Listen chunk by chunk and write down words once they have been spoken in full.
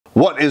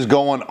What is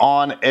going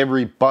on,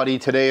 everybody?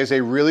 Today is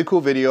a really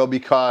cool video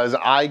because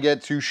I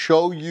get to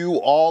show you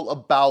all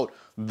about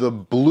the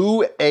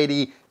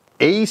Bluetti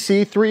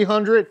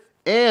AC300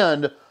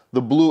 and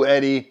the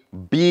Bluetti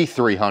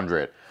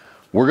B300.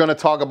 We're gonna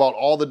talk about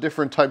all the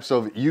different types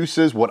of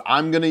uses, what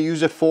I'm gonna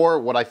use it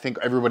for, what I think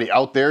everybody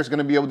out there is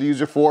gonna be able to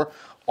use it for,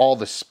 all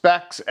the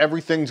specs,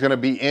 everything's gonna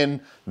be in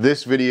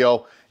this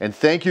video. And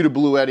thank you to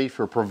Bluetti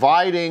for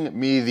providing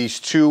me these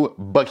two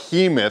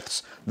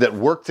behemoths that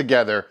work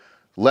together.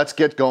 Let's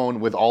get going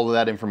with all of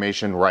that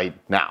information right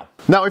now.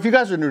 Now, if you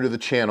guys are new to the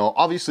channel,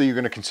 obviously you're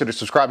gonna consider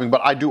subscribing,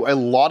 but I do a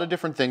lot of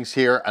different things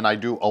here, and I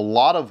do a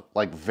lot of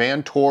like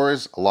van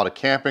tours, a lot of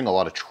camping, a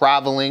lot of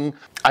traveling.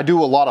 I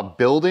do a lot of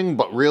building,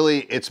 but really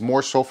it's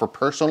more so for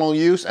personal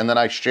use, and then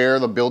I share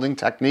the building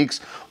techniques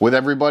with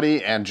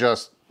everybody and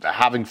just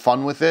having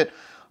fun with it.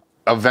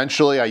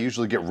 Eventually, I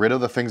usually get rid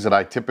of the things that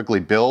I typically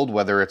build,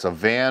 whether it's a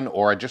van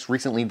or I just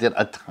recently did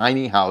a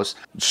tiny house,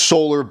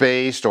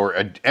 solar-based or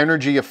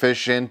energy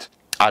efficient.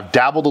 I've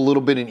dabbled a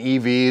little bit in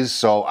EVs,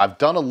 so I've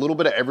done a little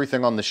bit of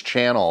everything on this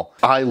channel.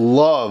 I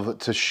love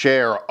to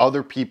share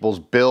other people's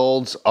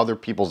builds, other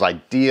people's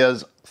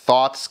ideas,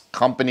 thoughts,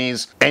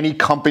 companies, any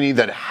company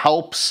that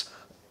helps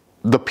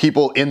the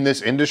people in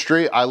this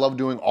industry. I love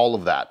doing all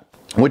of that.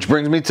 Which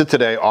brings me to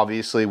today,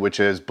 obviously, which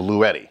is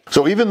Bluetti.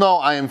 So even though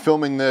I am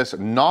filming this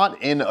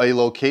not in a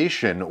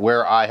location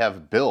where I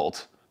have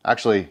built,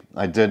 actually,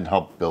 I did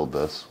help build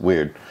this,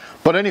 weird.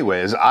 But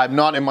anyways, I'm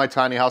not in my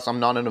tiny house,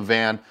 I'm not in a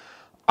van.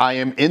 I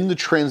am in the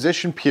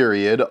transition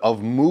period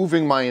of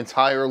moving my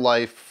entire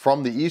life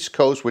from the East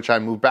Coast, which I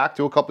moved back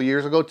to a couple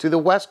years ago, to the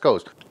West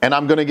Coast. And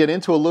I'm gonna get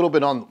into a little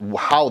bit on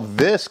how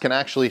this can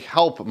actually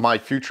help my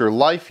future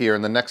life here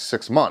in the next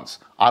 6 months.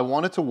 I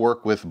wanted to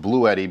work with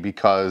Bluetti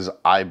because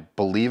I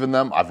believe in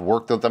them. I've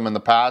worked with them in the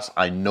past.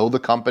 I know the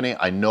company.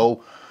 I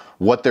know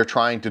what they're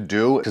trying to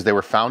do because they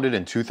were founded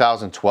in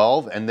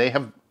 2012 and they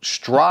have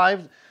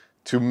strived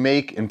to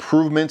make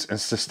improvements in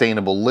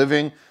sustainable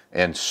living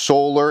and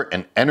solar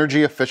and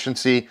energy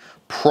efficiency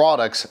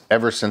products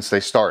ever since they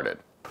started.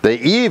 They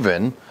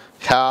even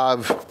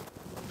have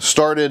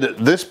started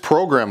this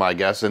program, I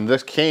guess, and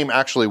this came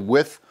actually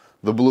with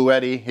the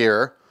Bluetti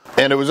here.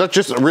 And it was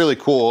just really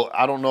cool.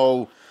 I don't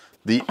know,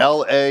 the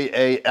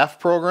LAAF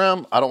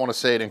program, I don't want to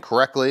say it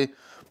incorrectly,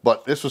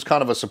 but this was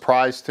kind of a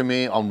surprise to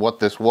me on what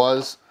this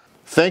was.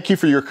 Thank you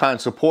for your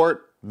kind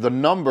support. The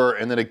number,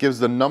 and then it gives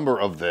the number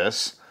of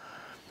this.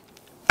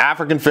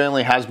 African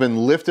family has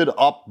been lifted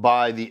up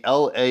by the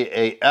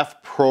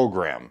LAAF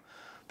program.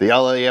 The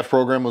LAAF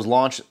program was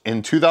launched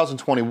in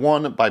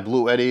 2021 by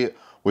Bluetti,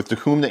 with to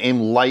whom they aim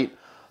light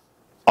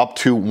up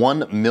to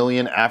 1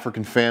 million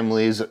African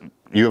families.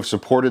 You have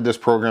supported this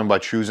program by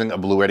choosing a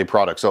Bluetti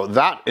product. So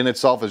that in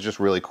itself is just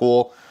really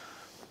cool.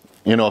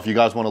 You know, if you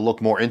guys want to look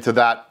more into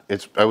that,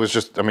 it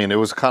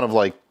was kind of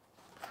like,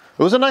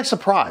 it was a nice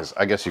surprise,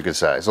 I guess you could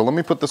say. So let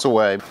me put this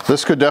away.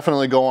 This could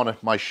definitely go on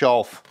my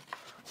shelf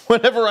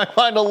whenever I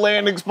find a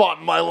landing spot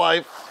in my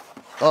life.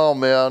 Oh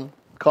man,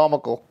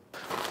 comical.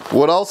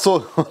 What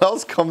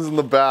else comes in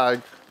the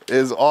bag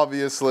is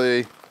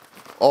obviously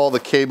all the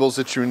cables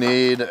that you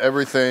need,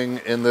 everything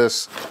in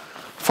this.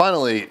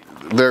 Finally,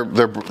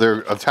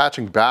 they're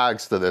attaching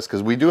bags to this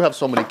because we do have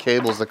so many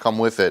cables that come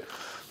with it.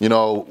 You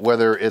know,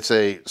 whether it's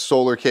a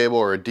solar cable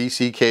or a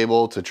DC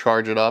cable to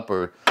charge it up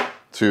or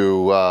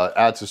to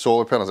add to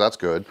solar panels, that's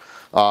good.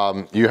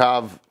 You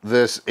have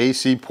this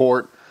AC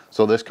port,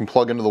 so this can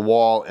plug into the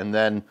wall, and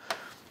then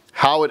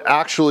how it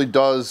actually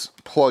does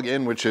plug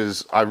in, which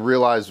is, I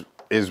realize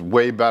is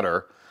way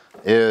better,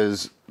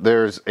 is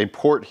there's a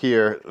port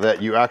here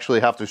that you actually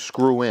have to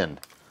screw in.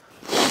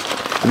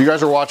 If you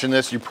guys are watching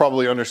this, you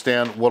probably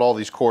understand what all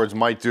these cords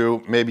might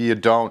do. Maybe you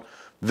don't.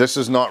 This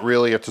is not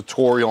really a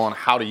tutorial on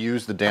how to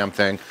use the damn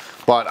thing,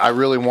 but I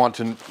really want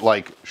to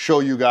like show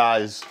you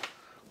guys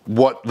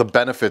what the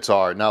benefits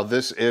are. Now,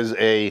 this is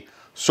a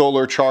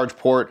solar charge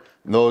port.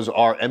 Those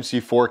are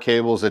MC4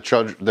 cables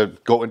that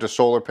go into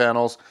solar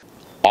panels.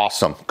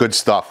 Awesome, good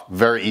stuff,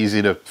 very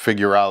easy to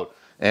figure out.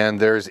 And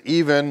there's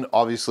even,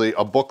 obviously,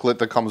 a booklet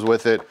that comes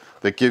with it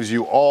that gives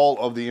you all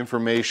of the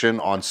information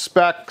on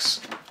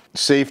specs,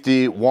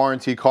 safety,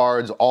 warranty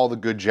cards, all the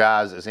good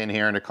jazz is in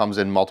here, and it comes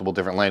in multiple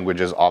different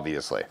languages,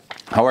 obviously.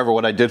 However,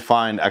 what I did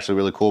find actually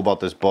really cool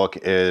about this book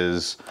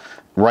is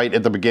right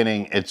at the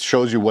beginning, it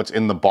shows you what's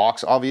in the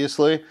box,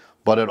 obviously,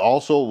 but it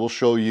also will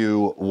show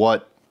you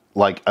what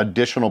like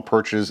additional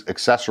purchase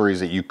accessories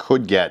that you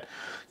could get,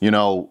 you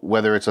know,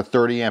 whether it's a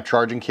 30 amp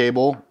charging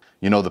cable,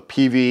 you know, the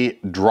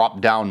PV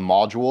drop down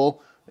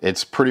module.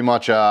 It's pretty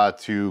much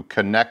to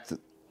connect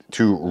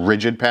to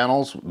rigid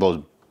panels,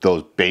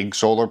 those big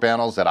solar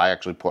panels that I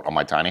actually put on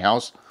my tiny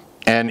house.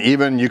 And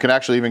even you can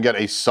actually even get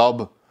a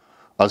sub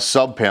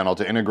panel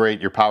to integrate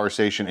your power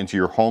station into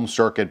your home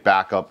circuit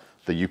backup,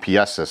 the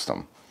UPS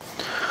system.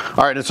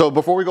 All right, and so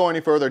before we go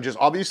any further, just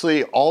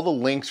obviously all the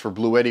links for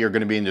Bluetti are going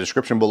to be in the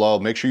description below.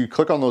 Make sure you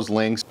click on those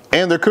links,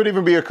 and there could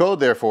even be a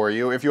code there for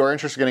you if you are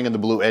interested in getting in the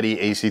Bluetti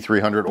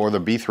AC300 or the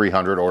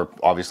B300, or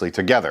obviously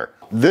together.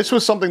 This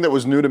was something that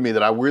was new to me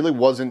that I really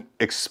wasn't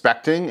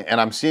expecting,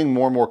 and I'm seeing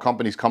more and more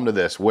companies come to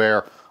this,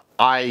 where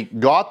I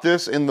got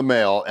this in the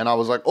mail and I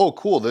was like, oh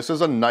cool, this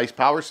is a nice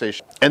power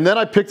station. And then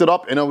I picked it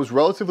up and it was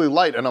relatively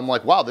light, and I'm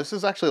like, wow, this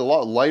is actually a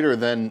lot lighter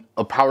than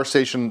a power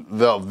station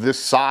of this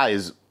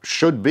size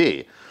should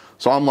be.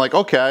 So I'm like,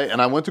 okay, and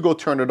I went to go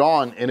turn it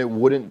on and it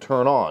wouldn't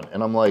turn on.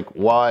 And I'm like,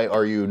 why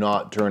are you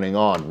not turning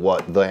on?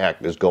 What the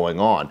heck is going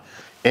on?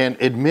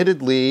 And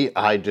admittedly,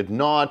 I did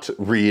not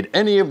read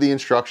any of the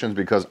instructions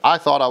because I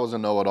thought I was a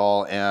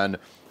know-it-all, and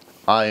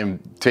I am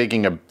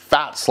taking a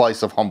fat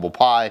slice of humble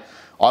pie.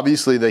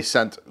 Obviously, they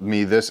sent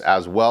me this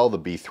as well, the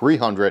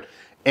B300,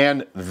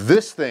 and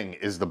this thing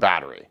is the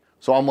battery.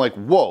 So I'm like,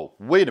 whoa,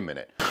 wait a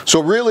minute.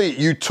 So really,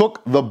 you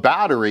took the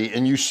battery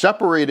and you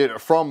separated it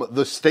from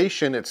the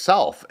station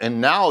itself, and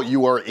now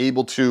you are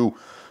able to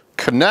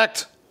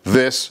connect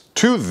this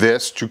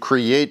to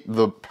create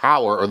the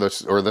power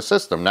or the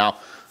system. Now,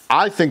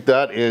 I think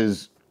that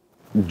is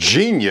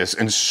genius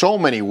in so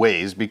many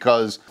ways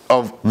because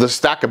of the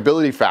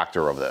stackability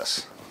factor of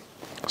this.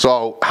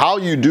 So how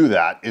you do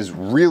that is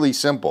really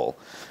simple,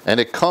 and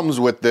it comes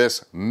with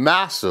this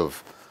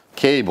massive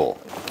cable.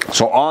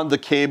 So on the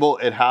cable,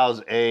 it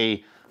has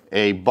a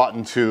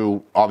button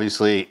to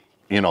obviously,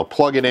 you know,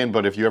 plug it in,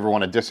 but if you ever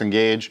want to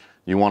disengage,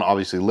 you want to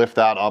obviously lift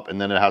that up,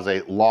 and then it has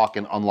a lock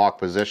and unlock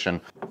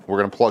position. We're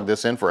going to plug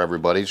this in for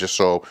everybody just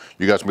so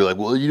you guys can be like,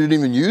 well, you didn't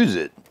even use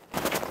it.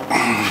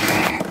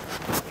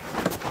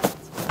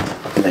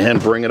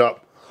 And bring it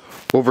up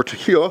over to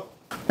here.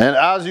 And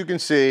as you can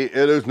see,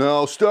 it is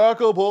now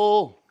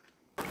stackable.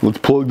 Let's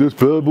plug this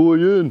bad boy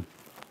in.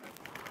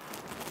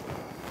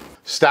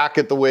 Stack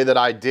it the way that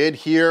I did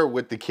here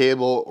with the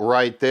cable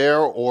right there,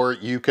 or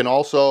you can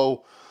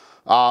also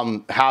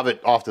have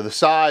it off to the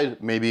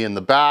side, maybe in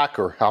the back,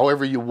 or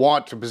however you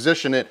want to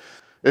position it.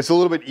 It's a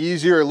little bit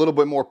easier, a little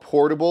bit more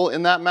portable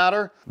in that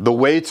matter. The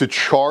way to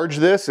charge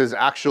this is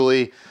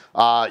actually,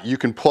 you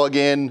can plug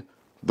in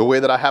the way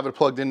that I have it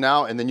plugged in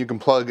now, and then you can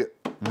plug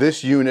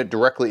this unit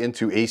directly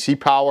into AC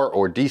power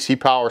or DC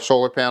power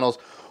solar panels.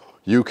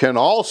 You can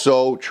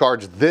also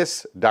charge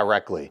this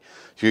directly.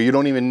 So you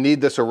don't even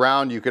need this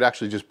around. You could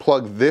actually just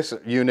plug this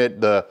unit,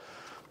 the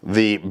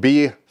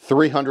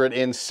B300,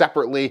 in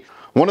separately.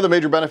 One of the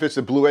major benefits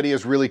that Bluetti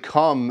has really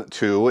come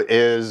to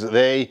is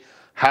they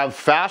have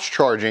fast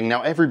charging.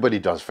 Now everybody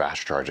does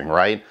fast charging,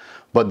 right?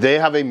 But they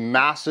have a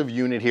massive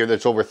unit here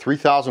that's over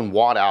 3,000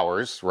 watt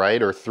hours,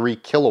 right? Or 3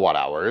 kilowatt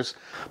hours.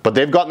 But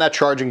they've gotten that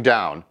charging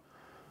down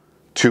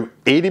to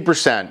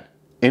 80%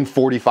 in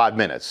 45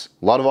 minutes.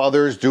 A lot of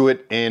others do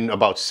it in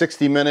about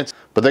 60 minutes,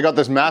 but they got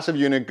this massive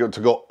unit to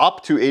go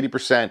up to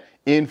 80%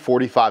 in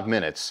 45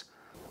 minutes.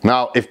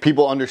 Now, if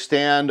people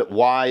understand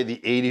why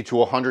the 80 to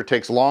 100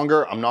 takes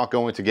longer, I'm not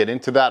going to get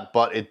into that,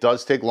 but it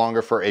does take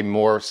longer for a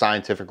more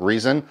scientific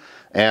reason,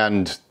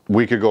 and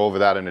we could go over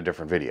that in a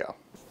different video.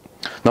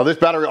 Now, this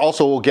battery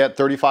also will get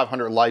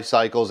 3,500 life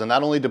cycles, and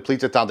that only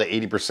depletes it down to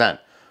 80%.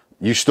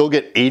 You still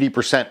get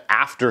 80%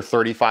 after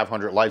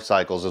 3,500 life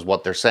cycles is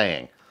what they're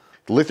saying.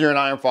 Lithium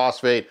iron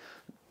phosphate,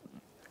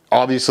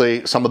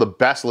 obviously some of the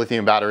best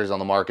lithium batteries on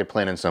the market,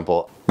 plain and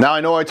simple. Now,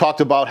 I know I talked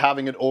about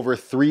having it over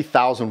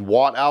 3,000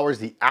 watt hours.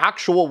 The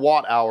actual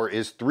watt hour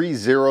is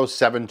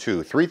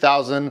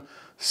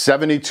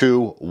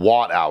 3,072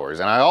 watt hours.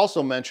 And I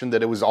also mentioned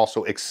that it was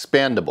also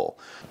expandable.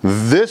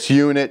 This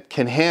unit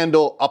can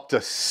handle up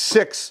to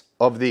 6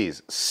 of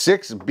these,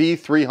 6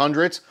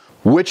 B300s,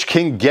 which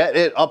can get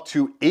it up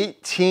to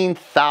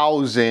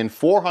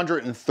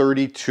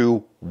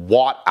 18,432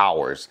 watt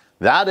hours.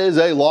 That is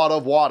a lot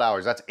of watt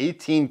hours. That's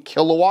 18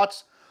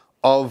 kilowatts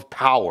of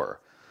power.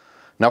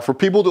 Now, for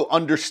people to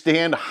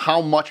understand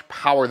how much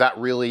power that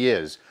really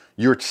is,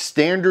 your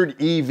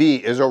standard EV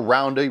is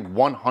around a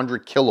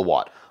 100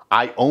 kilowatt.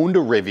 I owned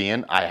a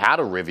Rivian, I had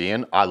a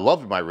Rivian, I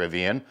loved my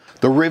Rivian.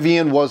 The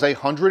Rivian was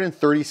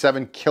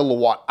 137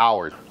 kilowatt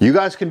hours. You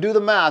guys can do the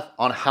math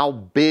on how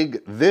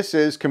big this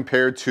is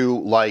compared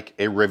to like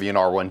a Rivian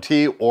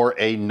R1T or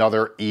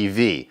another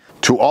EV.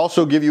 To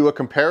also give you a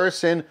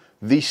comparison,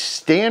 the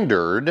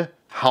standard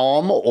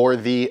home, or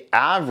the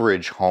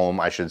average home,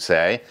 I should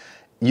say,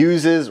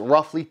 uses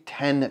roughly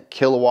 10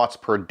 kilowatts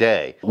per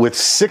day. With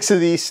 6 of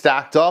these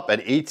stacked up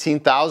at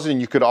 18,000,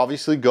 you could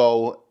obviously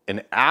go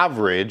an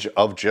average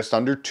of just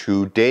under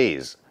 2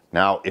 days.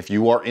 Now, if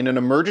you are in an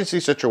emergency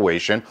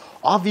situation,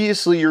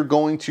 obviously you're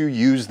going to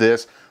use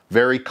this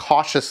very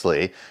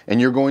cautiously,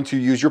 and you're going to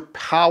use your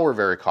power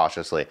very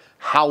cautiously.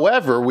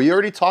 However, we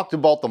already talked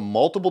about the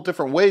multiple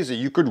different ways that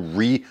you could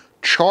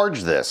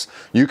recharge this.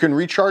 You can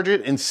recharge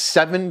it in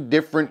 7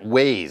 different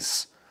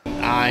ways.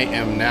 I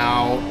am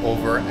now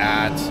over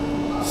at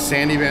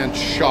Sandy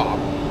Van's shop.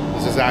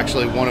 This is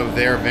actually one of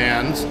their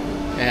vans,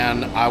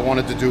 and I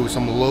wanted to do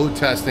some load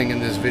testing in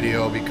this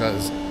video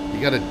because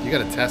you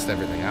gotta test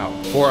everything out.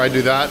 Before I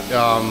do that,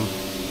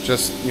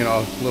 just, you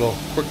know,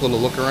 quick little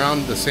look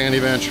around the Sandy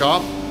Van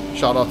shop.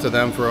 Shout out to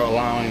them for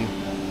allowing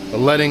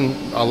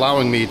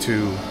me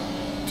to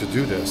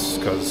do this,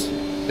 because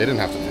they didn't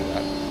have to do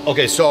that.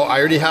 Okay, so I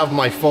already have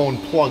my phone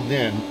plugged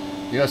in.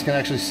 You guys can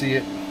actually see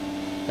it.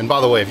 And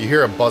by the way, if you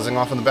hear it buzzing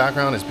off in the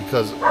background, it's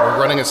because we're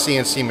running a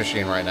CNC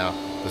machine right now.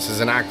 This is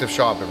an active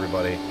shop,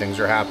 everybody. Things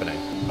are happening.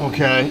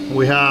 Okay,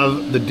 we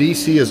have the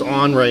DC is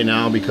on right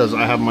now because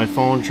I have my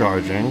phone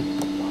charging.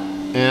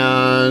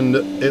 And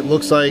it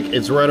looks like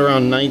it's right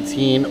around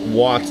 19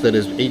 watts, that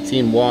is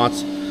 18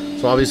 watts.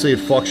 So obviously it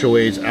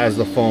fluctuates as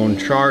the phone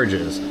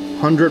charges.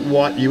 100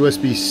 watt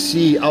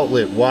USB-C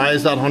outlet. Why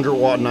is that 100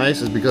 watt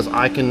nice? Is because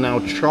I can now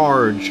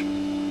charge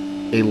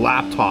a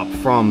laptop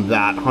from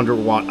that 100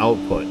 watt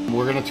output.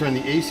 We're gonna turn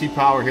the AC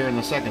power here in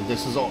a second.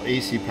 This is all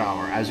AC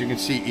power. As you can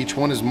see, each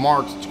one is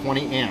marked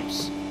 20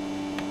 amps.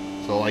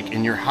 So like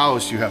in your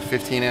house, you have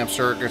 15 amp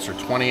circuits or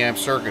 20 amp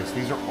circuits.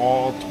 These are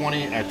all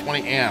 20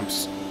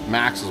 amps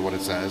max is what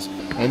it says.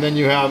 And then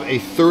you have a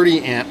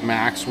 30 amp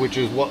max, which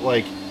is what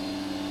like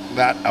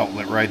that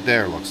outlet right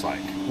there looks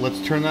like.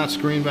 Let's turn that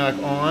screen back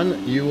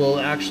on. You will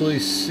actually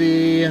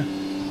see,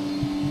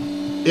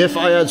 if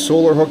I had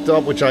solar hooked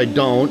up, which I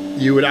don't,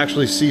 you would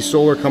actually see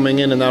solar coming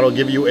in, and that'll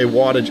give you a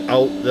wattage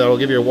that'll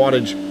give you a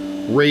wattage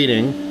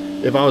rating.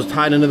 If I was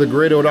tied into the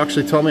grid, it would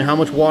actually tell me how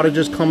much wattage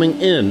is coming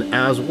in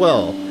as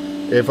well.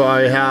 If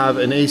I have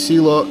an AC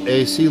load,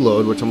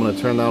 which I'm going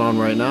to turn that on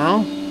right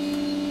now.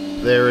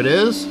 There it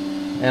is.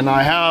 And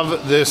I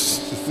have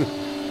this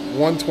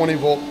 120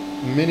 volt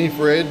mini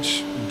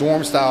fridge,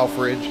 dorm style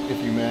fridge,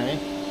 if you may.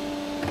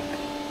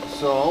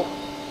 So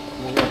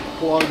we're going to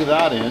plug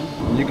that in.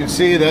 You can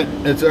see that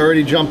it's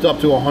already jumped up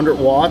to 100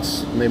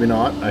 watts. Maybe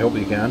not. I hope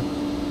you can.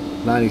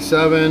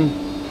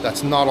 97.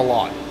 That's not a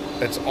lot.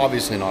 It's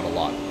obviously not a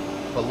lot.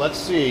 But let's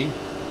see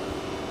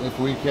if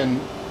we can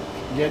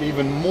get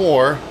even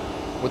more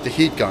with the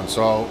heat gun.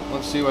 So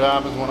let's see what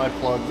happens when I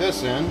plug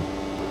this in.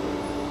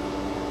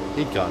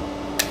 Heat gun.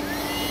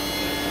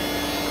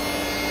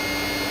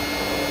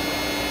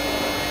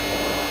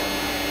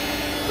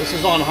 This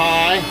is on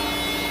high.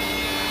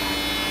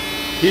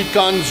 Heat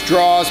guns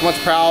draw as much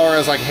power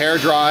as like hair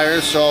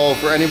dryers. So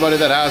for anybody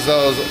that has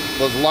those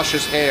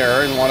luscious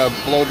hair and want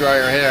to blow dry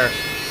your hair,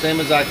 same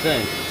exact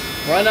thing.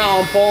 Right now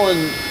I'm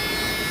pulling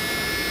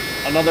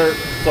another,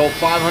 so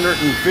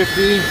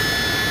 550.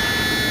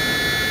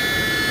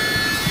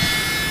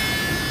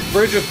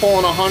 Fridge is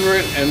pulling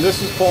 100, and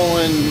this is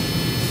pulling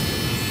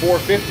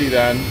 450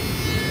 then.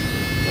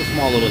 A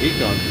small little heat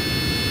gun.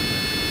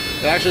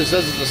 It actually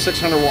says it's a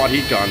 600 watt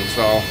heat gun,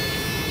 so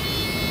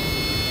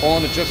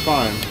pulling it just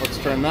fine. Let's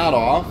turn that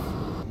off.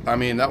 I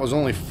mean, that was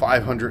only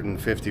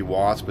 550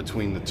 watts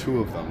between the two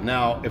of them.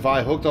 Now, if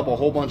I hooked up a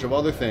whole bunch of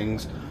other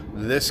things,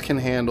 this can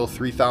handle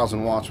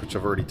 3,000 watts, which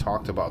I've already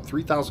talked about.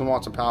 3,000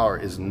 watts of power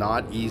is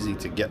not easy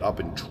to get up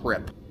and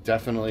trip.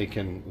 Definitely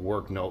can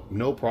work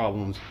no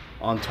problems,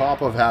 on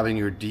top of having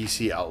your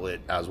DC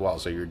outlet as well.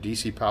 So your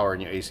DC power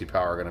and your AC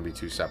power are going to be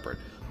two separate.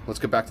 Let's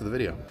get back to the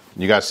video.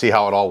 You guys see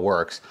how it all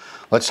works.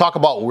 Let's talk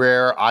about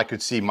where I could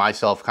see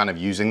myself kind of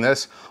using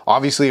this.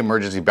 Obviously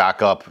emergency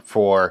backup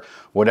for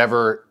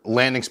whatever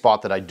landing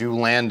spot that I do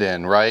land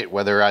in, right?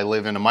 Whether I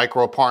live in a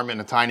micro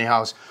apartment, a tiny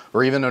house,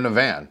 or even in a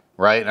van,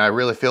 right? And I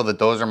really feel that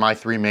those are my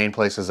three main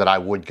places that I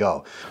would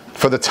go.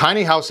 For the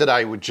tiny house that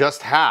I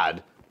just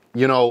had,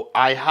 you know,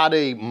 I had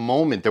a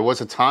moment, there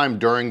was a time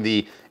during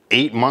the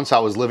 8 months I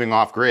was living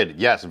off grid.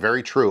 Yes,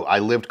 very true. I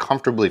lived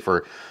comfortably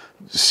for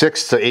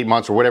 6 to 8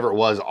 months or whatever it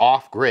was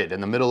off grid in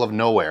the middle of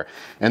nowhere.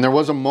 And there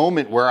was a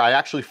moment where I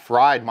actually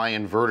fried my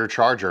inverter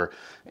charger,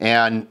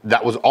 and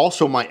that was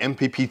also my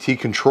MPPT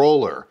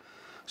controller.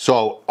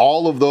 So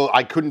all of those,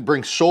 I couldn't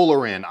bring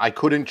solar in. I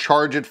couldn't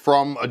charge it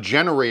from a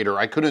generator.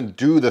 I couldn't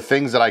do the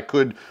things that I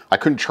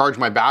couldn't charge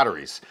my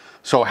batteries.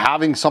 So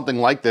having something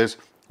like this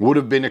would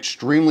have been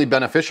extremely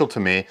beneficial to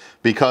me,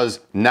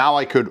 because now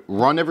I could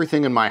run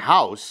everything in my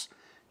house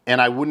and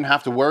I wouldn't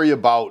have to worry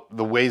about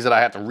the ways that I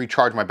had to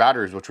recharge my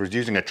batteries, which was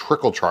using a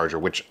trickle charger,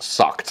 which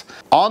sucked.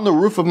 On the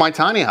roof of my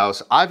tiny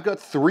house, I've got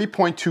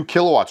 3.2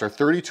 kilowatts or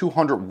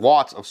 3,200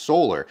 watts of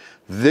solar.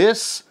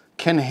 This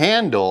can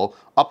handle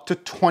up to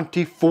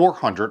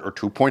 2,400 or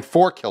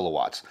 2.4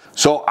 kilowatts.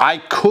 So I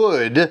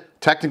could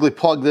technically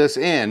plug this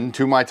in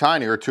to my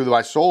tiny or to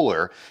my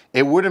solar.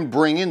 It wouldn't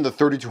bring in the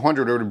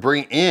 3,200, it would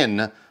bring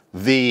in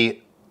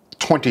the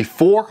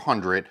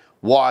 2,400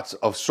 watts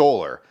of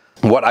solar.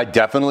 What I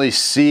definitely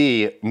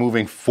see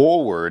moving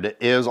forward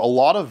is a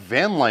lot of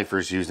van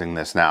lifers using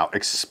this now,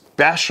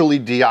 especially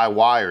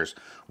DIYers.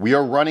 We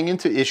are running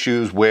into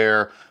issues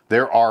where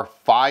there are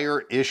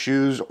fire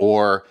issues,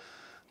 or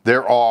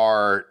there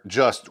are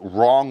just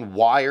wrong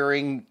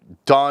wiring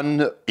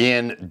done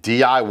in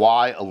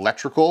DIY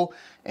electrical.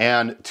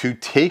 And to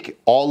take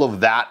all of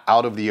that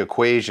out of the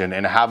equation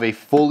and have a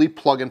fully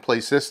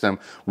plug-and-play system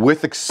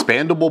with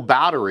expandable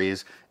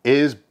batteries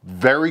is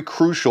very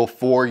crucial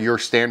for your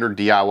standard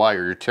DIY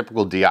or your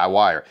typical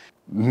DIYer.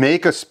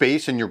 Make a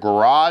space in your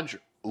garage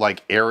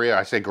like area,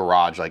 I say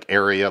garage, like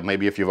area,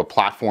 maybe if you have a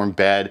platform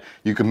bed,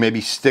 you could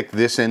maybe stick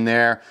this in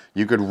there.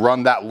 You could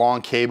run that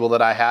long cable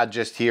that I had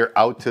just here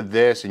out to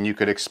this, and you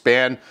could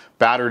expand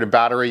battery to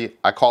battery.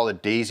 I call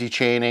it daisy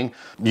chaining.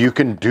 You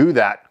can do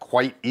that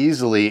quite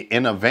easily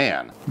in a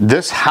van.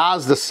 This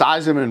has the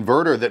size of an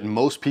inverter that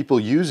most people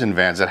use in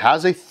vans. It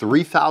has a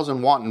 3,000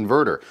 watt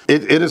inverter.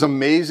 It is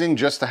amazing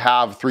just to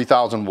have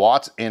 3,000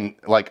 watts in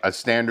like a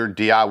standard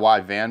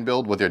DIY van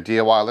build with your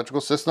DIY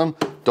electrical system.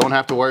 Don't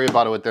have to worry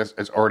about it with this,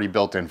 it's already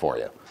built in for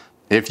you.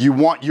 If you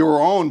want your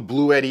own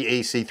Bluetti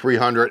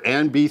AC300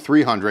 and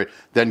B300,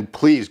 then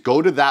please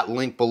go to that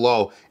link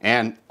below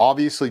and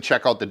obviously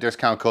check out the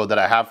discount code that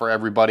I have for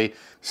everybody.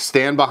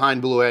 Stand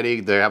behind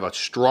Bluetti. They have a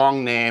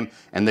strong name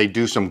and they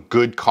do some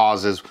good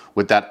causes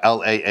with that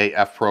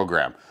LAAF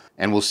program.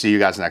 And we'll see you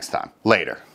guys next time. Later.